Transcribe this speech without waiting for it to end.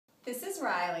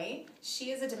Riley.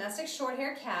 She is a domestic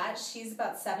short-hair cat. She's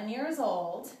about 7 years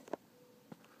old.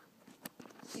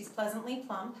 She's pleasantly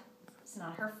plump. It's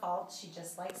not her fault. She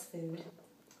just likes food.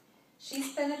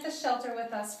 She's been at the shelter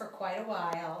with us for quite a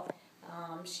while.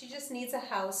 She just needs a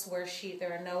house where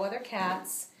there are no other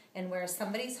cats and where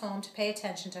somebody's home to pay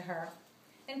attention to her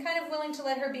and kind of willing to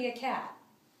let her be a cat.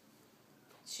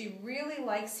 She really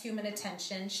likes human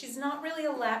attention. She's not really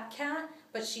a lap cat,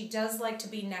 but she does like to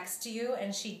be next to you,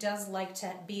 and she does like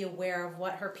to be aware of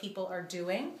what her people are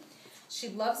doing. She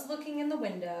loves looking in the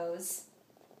windows,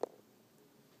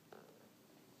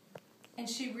 and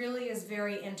she really is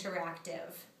very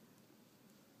interactive.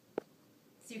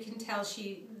 So you can tell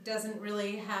she doesn't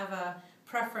really have a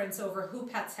preference over who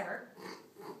pets her.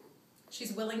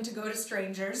 She's willing to go to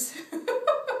strangers.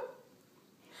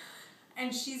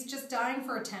 And she's just dying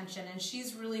for attention, and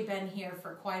she's really been here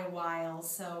for quite a while,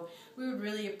 so we would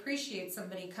really appreciate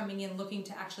somebody coming in looking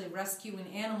to actually rescue an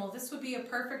animal. This would be a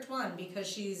perfect one because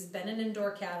she's been an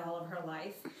indoor cat all of her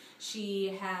life. She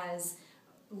has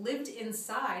lived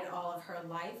inside all of her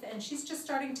life, and she's just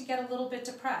starting to get a little bit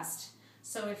depressed.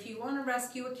 So if you want to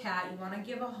rescue a cat, you want to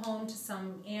give a home to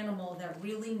some animal that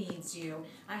really needs you,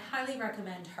 I highly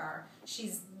recommend her.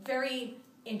 She's very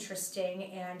interesting,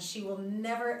 and she will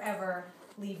never ever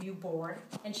leave you bored,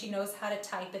 and she knows how to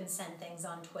type and send things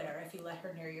on Twitter if you let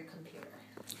her near your computer.